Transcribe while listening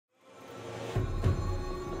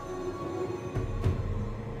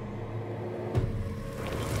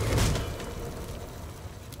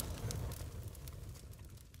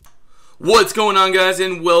What's going on, guys,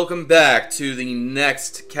 and welcome back to the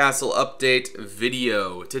next castle update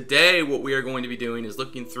video. Today what we are going to be doing is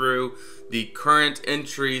looking through the current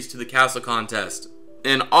entries to the castle contest.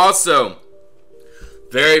 And also,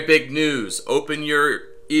 very big news. Open your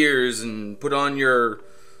ears and put on your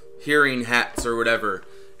hearing hats or whatever,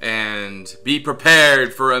 and be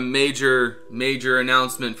prepared for a major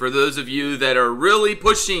announcement for those of you that are really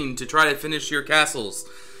pushing to try to finish your castles.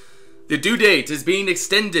 The due date is being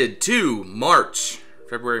extended to March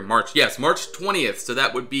 20th, so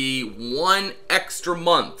that would be 1 extra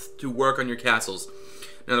month to work on your castles.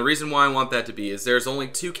 Now, the reason why I want that to be is there's only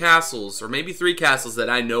 2 castles, or maybe 3 castles that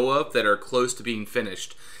I know of that are close to being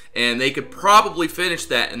finished. And they could probably finish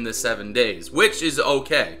that in the 7 days, which is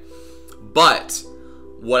okay. But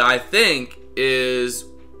what I think is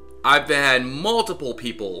I've had multiple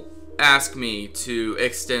people ask me to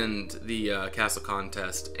extend the castle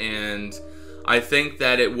contest, and I think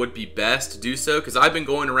that it would be best to do so because I've been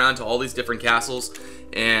going around to all these different castles,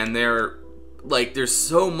 and there's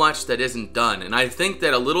so much that isn't done, and I think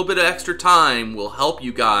that a little bit of extra time will help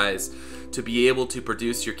you guys to be able to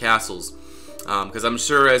produce your castles. Because I'm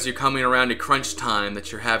sure as you're coming around to crunch time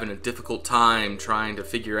that you're having a difficult time trying to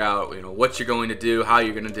figure out, what you're going to do, how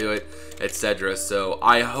you're going to do it, etc. So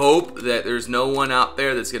I hope that there's no one out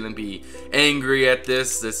there that's going to be angry at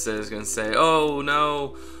this. This is going to say, "Oh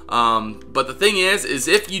no." But the thing is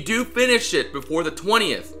if you do finish it before the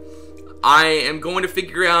 20th, I am going to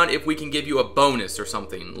figure out if we can give you a bonus or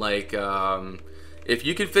something. Like, if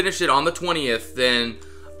you can finish it on the 20th, then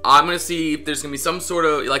I'm going to see if there's going to be some sort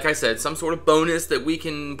of, like I said, some sort of bonus that we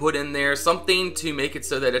can put in there. Something to make it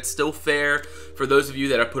so that it's still fair for those of you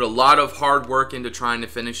that have put a lot of hard work into trying to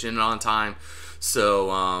finish it on time.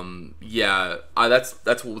 So, yeah, that's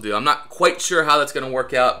what we'll do. I'm not quite sure how that's going to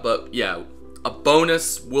work out, but yeah, a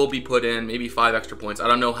bonus will be put in, maybe 5 extra points. I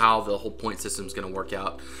don't know how the whole point system is going to work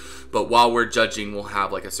out. But while we're judging, we'll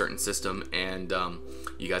have like a certain system, and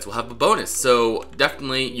you guys will have a bonus. So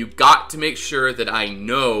definitely, you got to make sure that I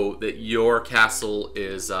know that your castle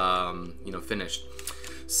is, finished.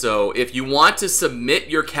 So if you want to submit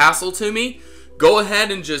your castle to me, go ahead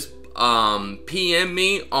and just PM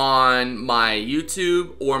me on my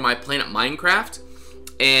YouTube or my Planet Minecraft,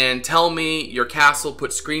 and tell me your castle.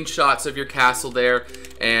 Put screenshots of your castle there,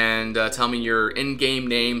 and tell me your in-game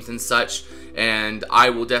names and such. And I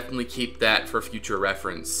will definitely keep that for future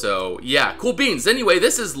reference. So yeah, cool beans. Anyway,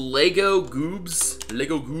 this is Lego Goob's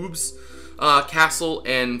castle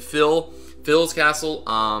and Phil's castle.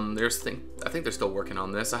 I think they're still working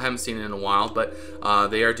on this. I haven't seen it in a while, but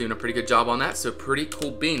they are doing a pretty good job on that. So pretty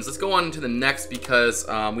cool beans. Let's go on to the next because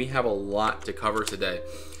we have a lot to cover today.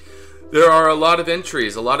 There are a lot of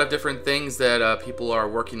entries, a lot of different things that people are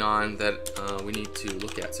working on that we need to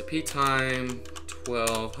look at. So P time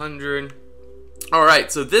 1200.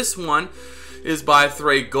 Alright, so this one is by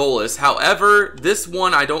Thragolis. However, this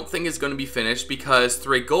one I don't think is going to be finished because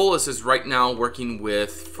Thragolis is right now working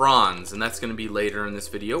with Franz, and that's going to be later in this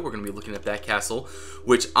video. We're going to be looking at that castle,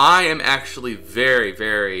 which I am actually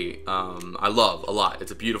very, I love a lot.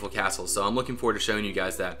 It's a beautiful castle, so I'm looking forward to showing you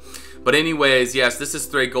guys that. But anyways, yes, this is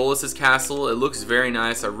Thragolis' castle. It looks very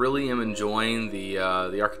nice. I really am enjoying the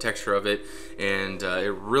architecture of it, and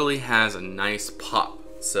it really has a nice pop.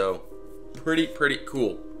 So pretty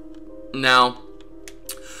cool. Now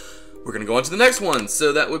we're gonna go on to the next one.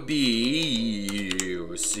 So that would be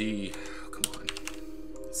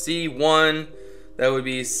C1. That would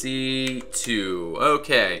be C2.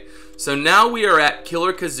 Okay, so now we are at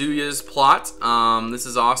Killer Kazuya's plot. This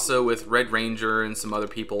is also with Red Ranger and some other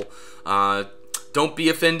people. Don't be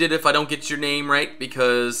offended if I don't get your name right,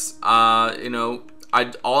 because all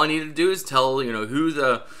I need to do is tell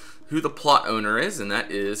who the plot owner is, and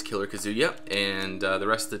that is Killer Kazuya and the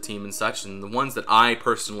rest of the team and such, and the ones that I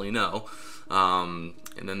personally know. And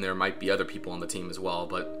then there might be other people on the team as well,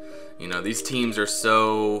 but these teams are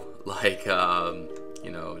so like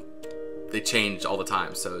they change all the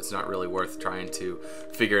time, so it's not really worth trying to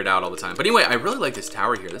figure it out all the time. But anyway, I really like this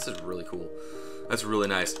tower here. This is really cool. That's really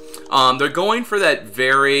nice. They're going for that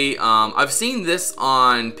very, I've seen this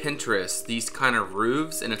on Pinterest, these kind of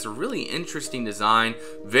roofs, and it's a really interesting design.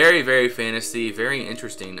 Very fantasy, very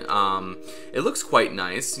interesting. It looks quite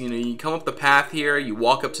nice. You come up the path here, you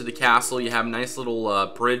walk up to the castle, you have a nice little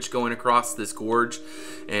bridge going across this gorge,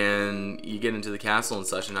 and you get into the castle and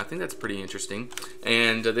such, and I think that's pretty interesting.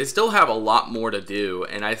 And they still have a lot more to do,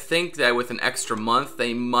 and I think that with an extra month,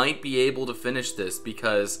 they might be able to finish this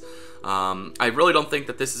because I really don't think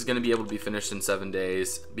that this is going to be able to be finished in 7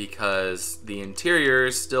 days because the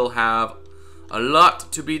interiors still have a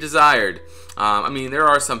lot to be desired. I mean, there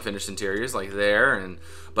are some finished interiors like there,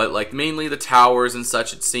 But like mainly the towers and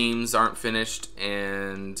such, it seems, aren't finished,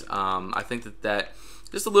 and I think that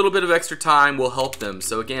just a little bit of extra time will help them.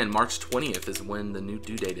 So again, March 20th is when the new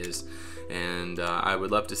due date is, and I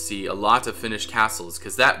would love to see a lot of finished castles,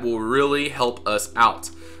 because that will really help us out.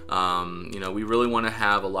 You know, we really want to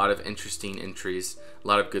have a lot of interesting entries, a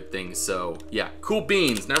lot of good things. So yeah, cool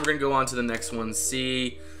beans. Now we're gonna go on to the next one,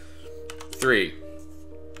 C3.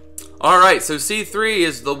 Alright, so C3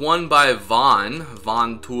 is the one by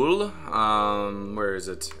Von Toul. Where is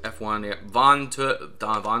it? F1, yeah. Von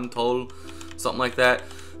Toul, something like that.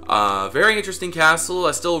 Very interesting castle.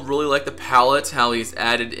 I still really like the palette, how he's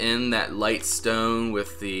added in that light stone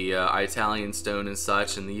with the Italian stone and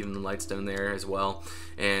such, and even the light stone there as well.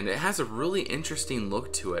 And it has a really interesting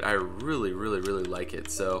look to it. I really like it.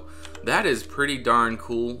 So that is pretty darn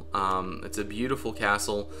cool. It's a beautiful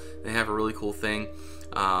castle. They have a really cool thing.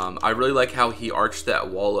 I really like how he arched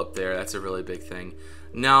that wall up there. That's a really big thing.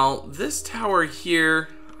 Now, this tower here,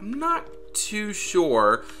 I'm not too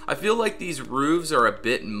sure. I feel like these roofs are a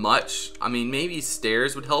bit much. I mean, maybe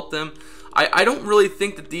stairs would help them. I don't really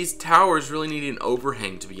think that these towers really need an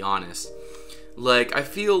overhang, to be honest. Like, I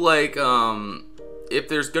feel like if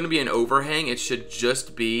there's going to be an overhang, it should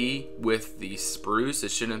just be with the spruce.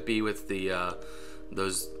 It shouldn't be with the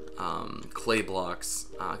those clay blocks,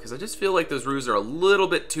 because I just feel like those roofs are a little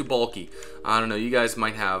bit too bulky. I don't know, you guys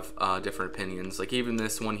might have different opinions. Like even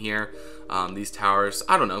this one here, these towers,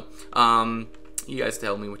 I don't know. You guys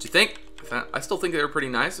tell me what you think. I still think they're pretty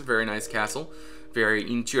nice. A very nice castle, very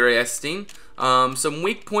interesting. Some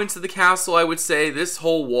weak points of the castle, I would say this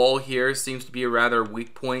whole wall here seems to be a rather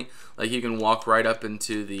weak point. Like you can walk right up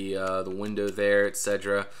into the window there,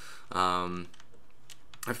 etc.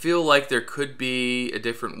 I feel like there could be a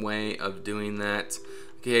different way of doing that.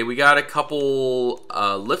 Okay, we got a couple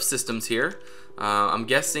lift systems here. I'm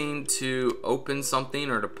guessing to open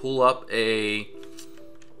something or to pull up a...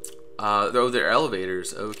 oh, they're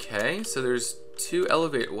elevators. Okay, so there's two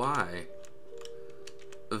elevators. Why?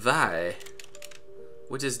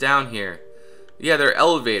 Which is down here. Yeah, they're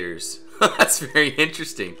elevators. That's very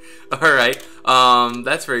interesting. Alright,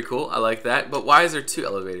 that's very cool. I like that. But why is there two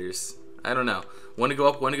elevators? I don't know. One to go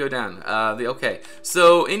up, one to go down. Okay.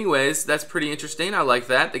 So anyways, that's pretty interesting. I like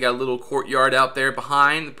that. They got a little courtyard out there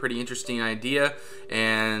behind. Pretty interesting idea.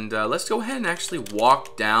 And let's go ahead and actually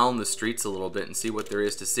walk down the streets a little bit and see what there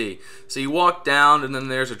is to see. So you walk down, and then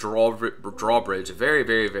there's a drawbridge. A very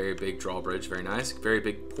big drawbridge. Very nice. Very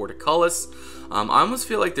big portcullis. I almost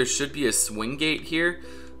feel like there should be a swing gate here.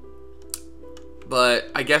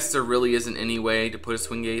 But I guess there really isn't any way to put a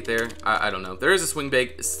swing gate there. I don't know. There is a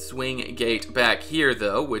swing gate back here,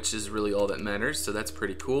 though, which is really all that matters. So that's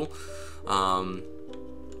pretty cool.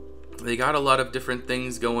 They got a lot of different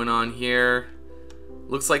things going on here.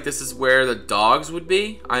 Looks like this is where the dogs would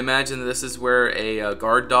be. I imagine this is where a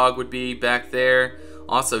guard dog would be back there.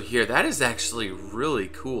 Also here, that is actually really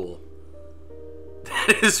cool.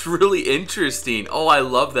 That is really interesting. Oh, I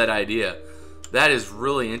love that idea. That is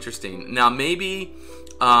really interesting. Now maybe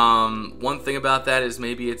one thing about that is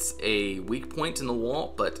maybe it's a weak point in the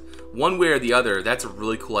wall, but one way or the other, that's a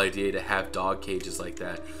really cool idea to have dog cages like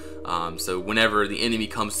that. So whenever the enemy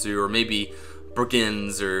comes through, or maybe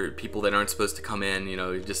brigands or people that aren't supposed to come in, you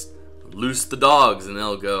know, you just loose the dogs and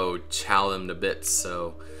they'll go chow them to bits.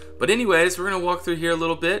 So, but anyways, we're gonna walk through here a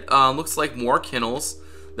little bit. Looks like more kennels.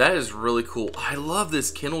 That is really cool. I love this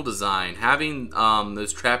kennel design, having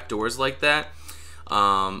those trap doors like that.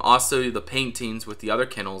 Also the paintings with the other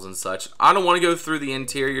kennels and such. I don't want to go through the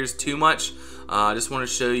interiors too much. I just want to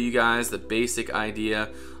show you guys the basic idea.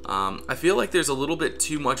 I feel like there's a little bit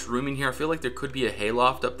too much room in here. I feel like there could be a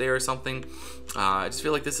hayloft up there or something. I just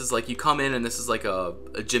feel like this is like you come in and this is like a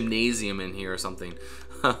gymnasium in here or something.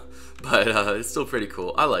 But it's still pretty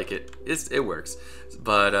cool. I like it. It works.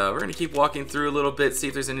 But we're going to keep walking through a little bit, see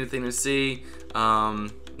if there's anything to see.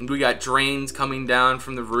 We got drains coming down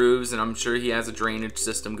from the roofs, and I'm sure he has a drainage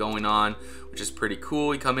system going on, which is pretty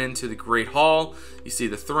cool. You come into the Great Hall, you see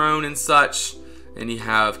the throne and such, and you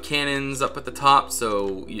have cannons up at the top,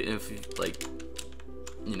 so if you, like,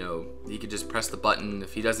 you know, you could just press the button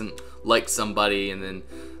if he doesn't like somebody, and then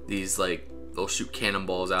these, like, they'll shoot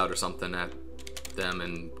cannonballs out or something at them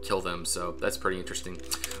and kill them. So that's pretty interesting.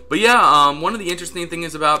 But yeah, one of the interesting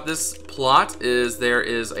things about this plot is there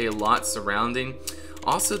is a lot surrounding.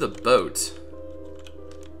 Also the boat.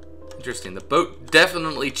 Interesting. The boat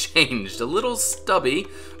definitely changed. A little stubby,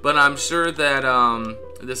 but I'm sure that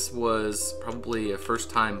this was probably a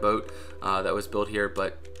first-time boat that was built here.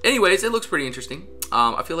 But anyways, it looks pretty interesting.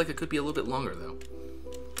 I feel like it could be a little bit longer though.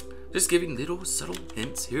 Just giving little subtle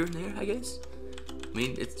hints here and there, I guess. I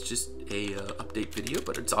mean, it's just a update video,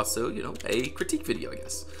 but it's also, you know, a critique video, I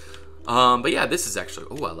guess. But yeah, this is actually,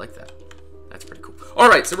 oh, I like that. That's pretty cool.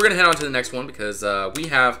 Alright, so we're going to head on to the next one because we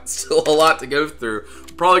have still a lot to go through.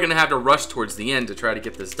 We're probably going to have to rush towards the end to try to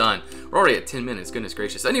get this done. We're already at 10 minutes, goodness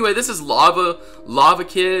gracious. Anyway, this is Lava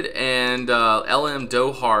Kid and LM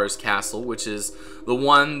Dohar's castle, which is the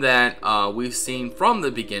one that we've seen from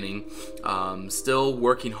the beginning. Still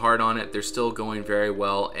working hard on it. They're still going very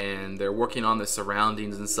well, and they're working on the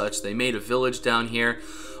surroundings and such. They made a village down here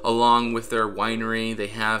along with their winery. They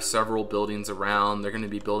have several buildings around. They're going to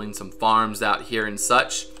be building some farms out here and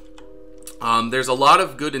such. There's a lot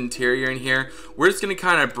of good interior in here. We're just going to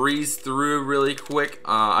kind of breeze through really quick.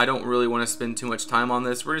 I don't really want to spend too much time on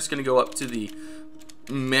this. We're just going to go up to the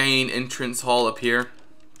main entrance hall up here,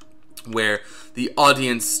 where the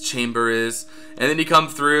audience chamber is, and then you come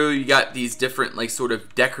through, you got these different like sort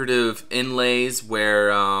of decorative inlays where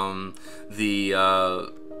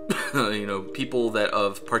you know, people that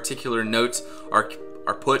of particular note are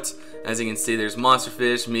put. As you can see, there's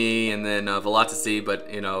Monsterfish, me, and then Velocity,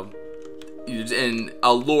 but you know, in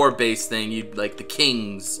a lore-based thing, you'd like the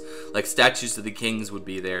kings, like statues of the kings would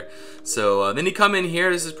be there. So then you come in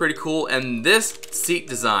here. This is pretty cool, and this seat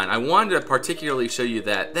design, I wanted to particularly show you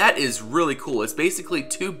that. That is really cool. It's basically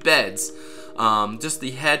two beds, just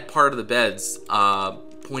the head part of the beds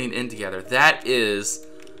pointing in together. That is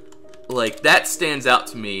like, that stands out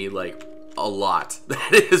to me like a lot.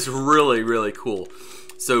 That is really, really cool.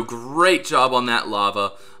 So great job on that,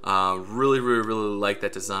 Lava. Really like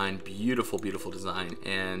that design. Beautiful, beautiful design.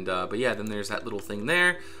 And but yeah, then there's that little thing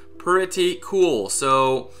there. Pretty cool.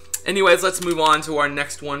 So anyways, let's move on to our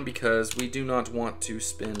next one because we do not want to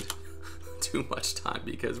spend too much time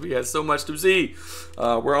because we have so much to see.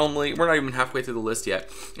 We're not even halfway through the list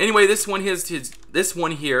yet. Anyway, this one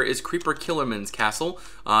here is Creeper Killerman's castle.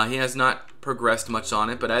 He has not progressed much on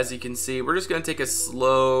it, but as you can see, we're just going to take a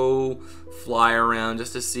slow fly around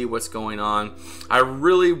just to see what's going on. I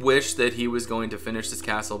really wish that he was going to finish this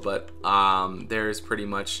castle, but there's pretty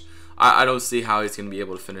much, I don't see how he's going to be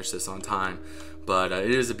able to finish this on time. But it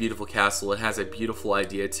is a beautiful castle. It has a beautiful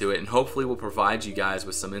idea to it, and hopefully will provide you guys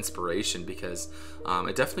with some inspiration because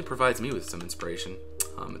it definitely provides me with some inspiration.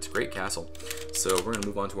 It's a great castle. So we're going to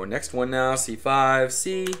move on to our next one now, C5,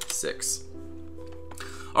 C6.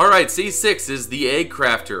 Alright, C6 is the egg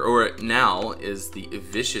crafter, or now is the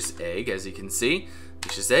vicious egg, as you can see.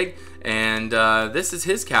 Vicious egg. And this is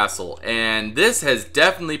his castle. And this has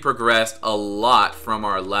definitely progressed a lot from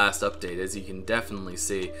our last update, as you can definitely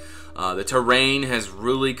see. The terrain has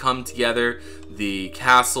really come together. The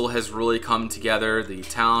castle has really come together. The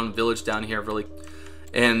town, village down here really...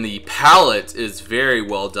 And the palette is very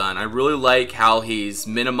well done. I really like how he's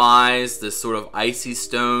minimized this sort of icy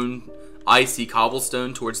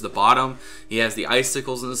cobblestone towards the bottom. He has the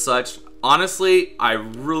icicles and such. Honestly, I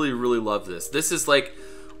really love this. This is like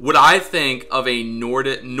what I think of a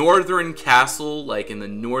northern castle, like in the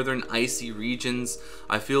northern icy regions.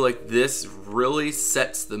 I feel like this really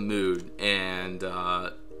sets the mood, and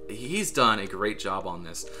he's done a great job on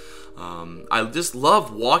this. I just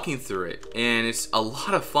love walking through it, and it's a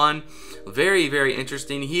lot of fun. Very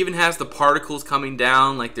interesting. He even has the particles coming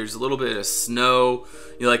down, like there's a little bit of snow.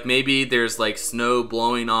 You know, like maybe there's like snow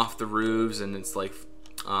blowing off the roofs, and it's like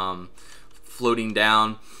floating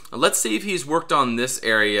down. Let's see if he's worked on this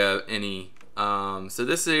area any. So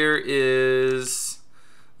this here is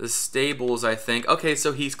the stables, I think. Okay,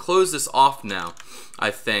 so he's closed this off now, I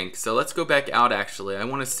think. So let's go back out, actually. I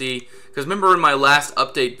want to see, because remember in my last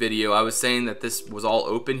update video, I was saying that this was all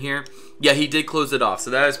open here. Yeah, he did close it off, so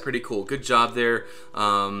that is pretty cool. Good job there,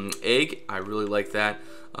 Egg. I really like that.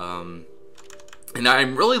 And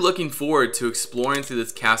I'm really looking forward to exploring through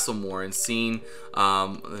this castle more and seeing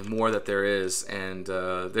more that there is. And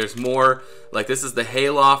there's more, like this is the hay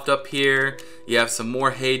loft up here. You have some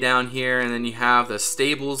more hay down here, and then you have the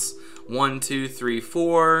stables, 1, 2, 3,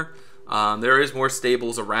 4. There is more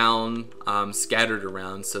stables around, scattered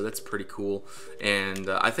around, so that's pretty cool. And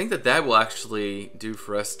I think that will actually do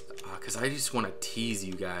for us, because I just want to tease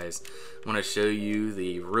you guys. I want to show you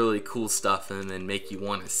the really cool stuff and then make you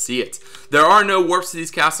want to see it. There are no warps to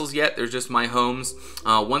these castles yet. There's just my homes.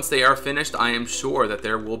 Once they are finished, I am sure that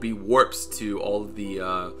there will be warps to all of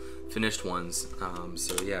the finished ones.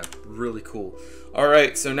 So yeah, really cool.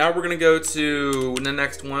 Alright, so now we're going to go to the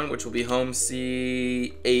next one, which will be home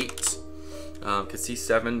C8, because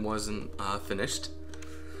C7 wasn't finished.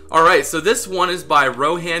 Alright, so this one is by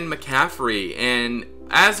Rohan McCaffrey, and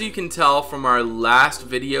as you can tell from our last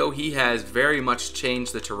video, he has very much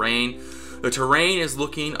changed the terrain. The terrain is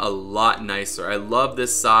looking a lot nicer. I love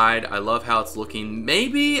this side. I love how it's looking.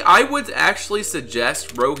 Maybe I would actually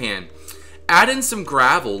suggest, Rohan, add in some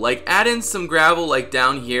gravel. Like, add in some gravel, like,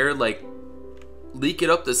 down here. Like, leak it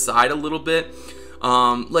up the side a little bit.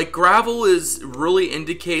 Like, gravel really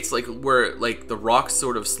indicates, like, where, like, the rock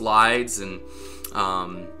sort of slides. And,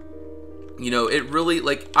 you know, it really,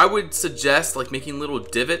 like, I would suggest, like, making little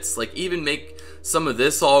divots. Like, even make some of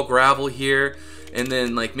this all gravel here. And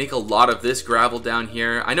then, like, make a lot of this gravel down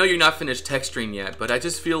here. I know you're not finished texturing yet, but I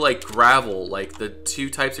just feel like gravel, like the two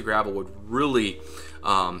types of gravel, would really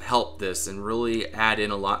help this and really add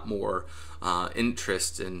in a lot more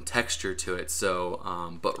interest and texture to it.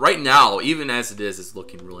 So, but right now, even as it is, it's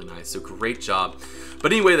looking really nice. So great job.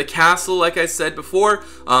 But anyway, the castle, like I said before,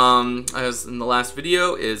 as in the last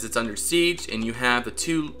video, it's under siege, and you have the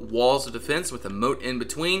two walls of defense with a moat in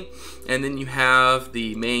between, and then you have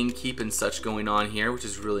the main keep and such going on here, which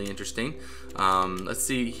is really interesting. Let's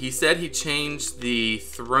see. He said he changed the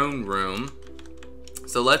throne room,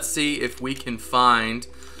 so let's see if we can find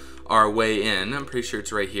our way in. I'm pretty sure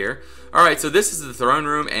it's right here. Alright, so this is the throne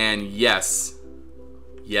room, and yes,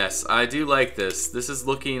 I do like this. This is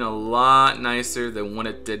looking a lot nicer than what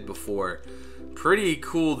it did before. Pretty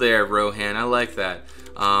cool there, Rohan. I like that.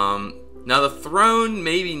 Now the throne,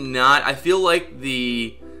 maybe not. I feel like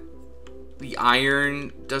the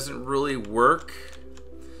iron doesn't really work.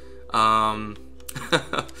 But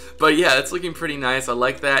yeah, it's looking pretty nice. I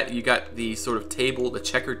like that. You got the sort of table, the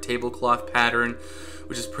checkered tablecloth pattern,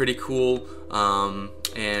 which is pretty cool.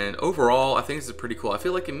 And overall, I think this is pretty cool. I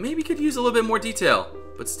feel like it maybe could use a little bit more detail,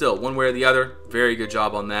 but still, one way or the other, very good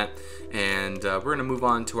job on that. And we're gonna move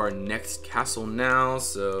on to our next castle now.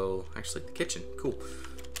 So, actually, the kitchen, cool.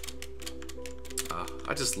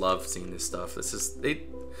 I just love seeing this stuff. This is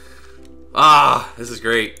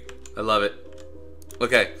great. I love it.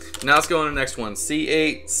 Okay, now let's go on to the next one.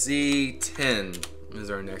 C8, C10 is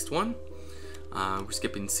our next one. We're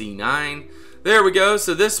skipping C9. There we go.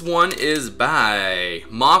 So this one is by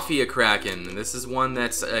Mafia Kraken. This is one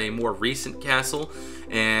that's a more recent castle,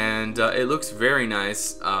 and it looks very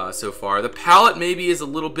nice so far. The palette maybe is a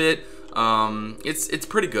little bit, it's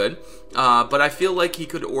pretty good, but I feel like he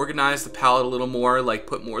could organize the palette a little more, like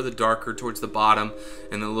put more of the darker towards the bottom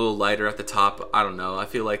and a little lighter at the top. I don't know. I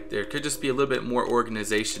feel like there could just be a little bit more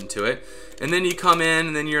organization to it. And then you come in,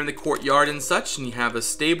 and then you're in the courtyard and such, and you have the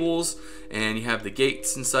stables, and you have the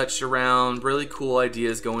gates and such around. Really cool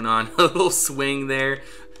ideas going on. A little swing there,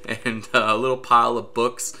 and a little pile of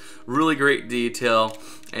books. Really great detail.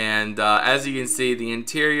 And as you can see, the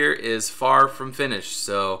interior is far from finished.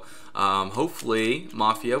 So hopefully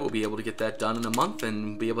Mafia will be able to get that done in a month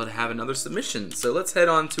and be able to have another submission. So let's head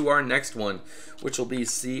on to our next one, which will be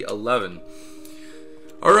C11.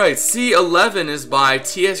 Alright, C11 is by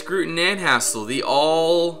T.S. Grooten and Hassel, the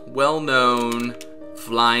all well-known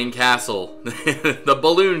flying castle. The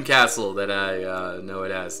balloon castle that I know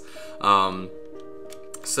it as. But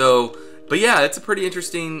yeah, it's a pretty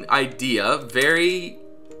interesting idea. Very,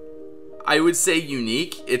 I would say,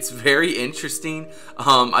 unique. It's very interesting.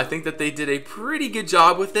 I think that they did a pretty good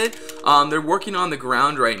job with it. They're working on the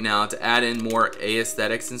ground right now to add in more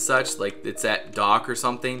aesthetics and such, like it's at dock or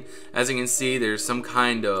something. As you can see, there's some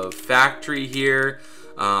kind of factory here,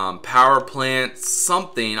 power plant,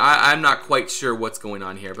 something. I'm not quite sure what's going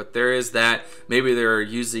on here, but there is that. Maybe they're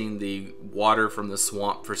using the water from the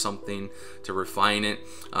swamp for something to refine it.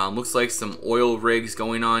 Looks like some oil rigs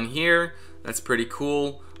going on here. That's pretty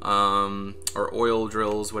cool. Or oil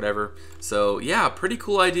drills, whatever. So yeah, pretty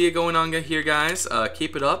cool idea going on here, guys.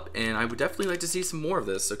 Keep it up, and I would definitely like to see some more of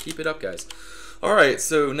this, so keep it up, guys. Alright,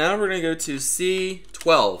 so now we're gonna go to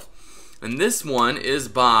C12, and this one is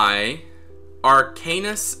by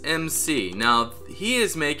Arcanus MC. Now he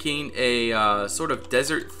is making a sort of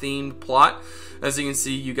desert themed plot. As you can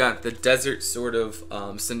see, you got the desert sort of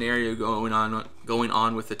scenario going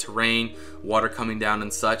on with the terrain, water coming down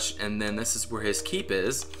and such, and then this is where his keep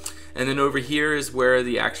is. And then over here is where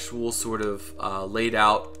the actual sort of laid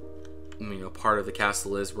out, part of the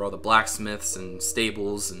castle is, where all the blacksmiths and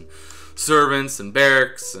stables and servants and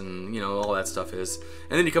barracks and all that stuff is.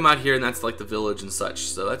 And then you come out here, and that's like the village and such.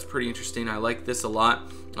 So that's pretty interesting. I like this a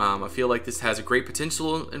lot. I feel like this has a great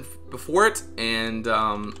potential before it, and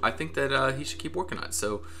I think that he should keep working on it.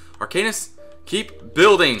 So Arcanus, keep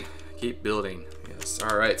building. Keep building. Yes.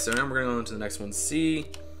 Alright, so now we're going to go into the next one,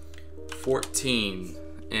 C14.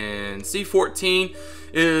 And C14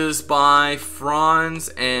 is by Franz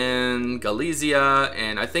and Galizia,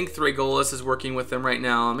 and I think Thragolas is working with them right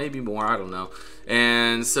now, maybe more, I don't know.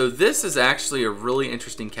 And so this is actually a really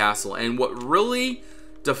interesting castle, and what really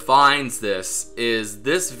defines this is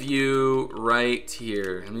this view right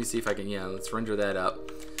here. Let me see if I can, yeah, let's render that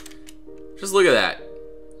up. Just look at that.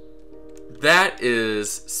 That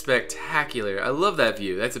is spectacular. I love that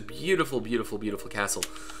view. That's a beautiful, beautiful, beautiful castle.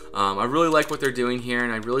 I really like what they're doing here,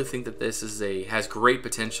 and I really think that this is has great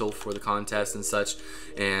potential for the contest and such,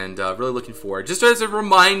 and really looking forward. Just as a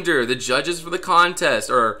reminder, the judges for the contest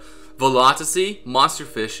are Velocity,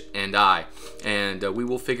 Monsterfish, and I, and we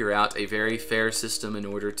will figure out a very fair system in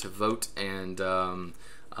order to vote and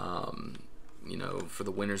you know, for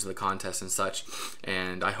the winners of the contest and such,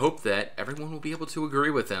 and I hope that everyone will be able to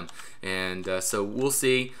agree with them, and so we'll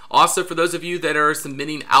see. Also, for those of you that are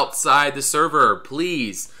submitting outside the server,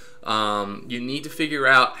 please, you need to figure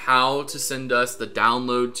out how to send us the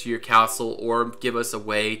download to your castle, or give us a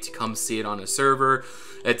way to come see it on a server,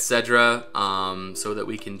 etc., so that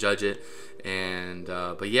we can judge it. And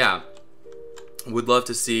but yeah, would love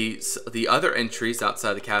to see the other entries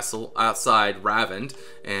outside the castle, outside Ravend,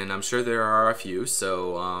 and I'm sure there are a few,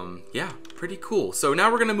 so yeah, pretty cool. So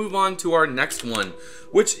now we're going to move on to our next one,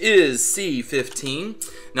 which is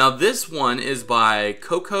C15. Now this one is by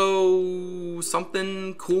Coco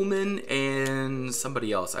something Coolman and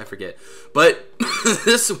somebody else, I forget, but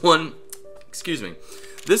this one, excuse me,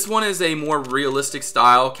 this one is a more realistic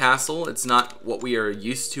style castle. It's not what we are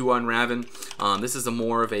used to on Ravend. This is a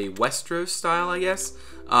more of a Westeros style, I guess,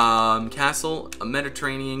 castle. A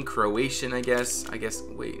Mediterranean, Croatian, I guess.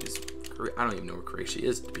 Wait, I don't even know where Croatia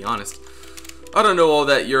is, to be honest. I don't know all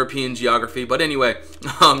that European geography, but anyway,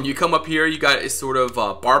 you come up here, you got a sort of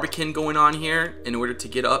barbican going on here in order to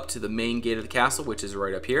get up to the main gate of the castle, which is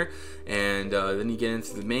right up here, and then you get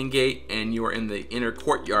into the main gate and you are in the inner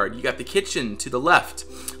courtyard. You got the kitchen to the left.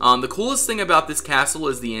 The coolest thing about this castle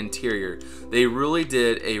is the interior. They really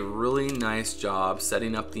did a really nice job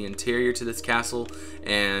setting up the interior to this castle,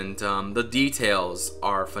 and the details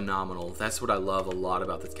are phenomenal. That's what I love a lot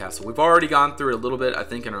about this castle. We've already gone through it a little bit, I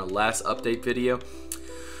think, in our last update video,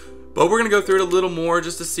 but we're gonna go through it a little more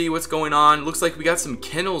just to see what's going on. Looks like we got some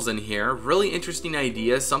kennels in here. Really interesting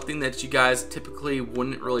idea, something that you guys typically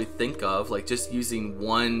wouldn't really think of, like just using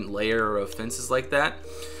one layer of fences like that.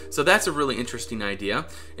 So that's a really interesting idea,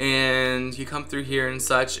 and you come through here and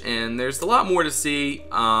such, and there's a lot more to see,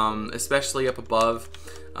 especially up above.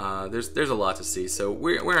 There's a lot to see, so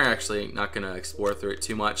we're actually not gonna explore through it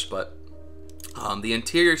too much, but the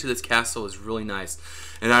interior to this castle is really nice,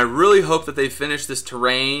 and I really hope that they finish this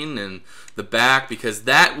terrain and the back, because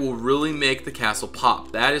that will really make the castle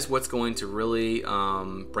pop. That is what's going to really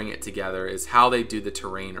bring it together, is how they do the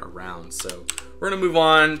terrain around. So we're gonna move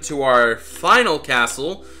on to our final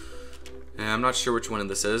castle, and I'm not sure which one of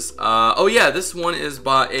this is. Oh yeah, this one is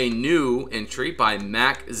by a new entry by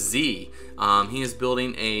MacZ. He is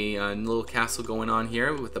building a little castle going on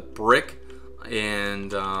here with a brick,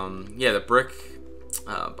 and yeah, the brick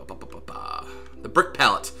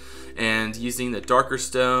palette, and using the darker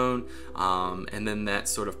stone, and then that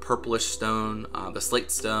sort of purplish stone, the slate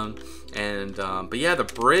stone, and but yeah, the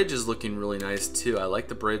bridge is looking really nice too. I like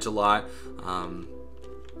the bridge a lot.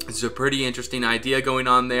 It's a pretty interesting idea going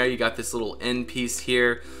on there. You got this little end piece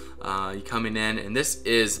here, you coming in, and this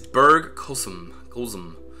is Berg Kulsum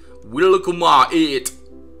Willikuma it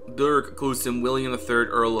Dirk Kulsum, William III,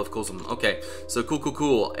 Earl of Kulsum. Okay, so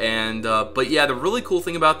cool. And but yeah, the really cool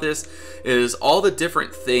thing about this is all the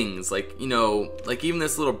different things, like, you know, like even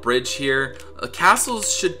this little bridge here.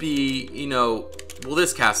 Castles should be, you know, well,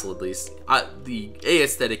 this castle at least, the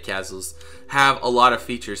aesthetic castles have a lot of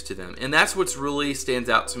features to them, and that's what's really stands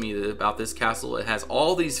out to me about this castle. It has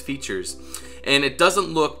all these features, and it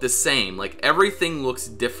doesn't look the same. Like, everything looks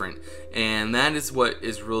different, and that is what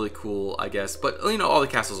is really cool, I guess. But, you know, all the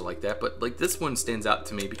castles are like that, but like this one stands out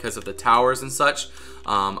to me because of the towers and such.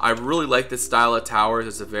 I really like this style of towers.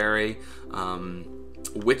 It's a very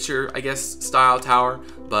Witcher, I guess, style tower,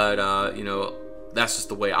 but you know, that's just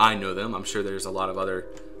the way I know them. I'm sure there's a lot of other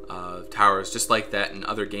towers just like that in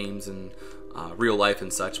other games and real life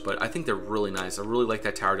and such, but I think they're really nice. I really like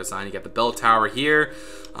that tower design. You got the bell tower here,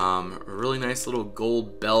 a really nice little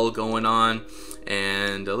gold bell going on,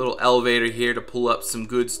 and a little elevator here to pull up some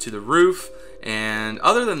goods to the roof. And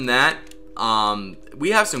other than that, we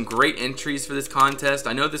have some great entries for this contest.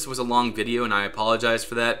 I know this was a long video, and I apologize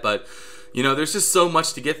for that, but you know, there's just so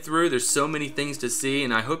much to get through. There's so many things to see,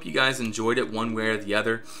 and I hope you guys enjoyed it one way or the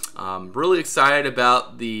other. Really excited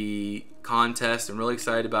about the contest. I'm really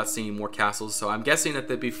excited about seeing more castles. So I'm guessing that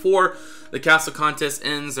before the castle contest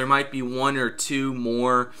ends, there might be one or two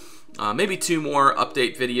more, maybe two more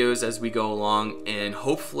update videos as we go along, and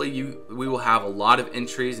hopefully we will have a lot of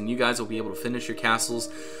entries, and you guys will be able to finish your castles.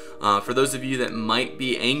 For those of you that might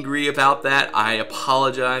be angry about that, I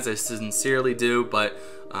apologize. I sincerely do, but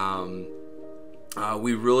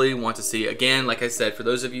we really want to see, again, like I said, for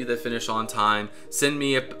those of you that finish on time, send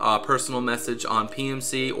me a personal message on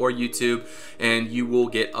PMC or YouTube, and you will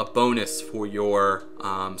get a bonus for your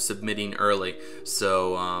submitting early.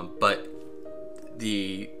 So, but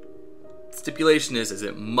the stipulation is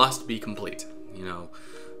it must be complete. You know,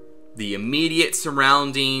 the immediate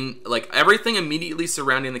surrounding, like everything immediately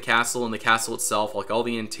surrounding the castle and the castle itself, like all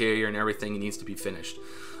the interior and everything, needs to be finished.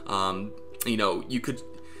 You know,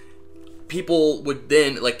 people would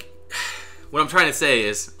then, like, what I'm trying to say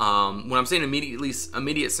is, when I'm saying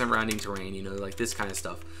immediate surrounding terrain, you know, like this kind of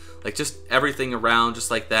stuff, like just everything around, just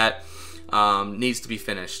like that, needs to be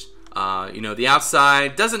finished. You know, the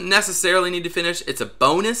outside doesn't necessarily need to finish. It's a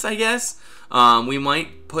bonus, I guess. We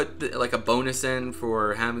might put like a bonus in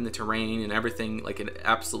for having the terrain and everything, like an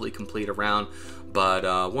absolutely complete around,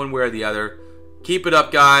 but one way or the other, keep it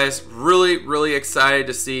up, guys. Really excited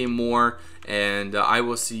to see more, and I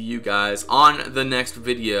will see you guys on the next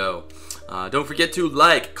video. Don't forget to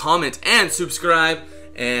like, comment, and subscribe,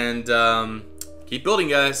 and keep building,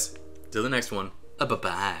 guys. Till the next one.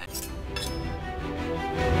 Bye-bye.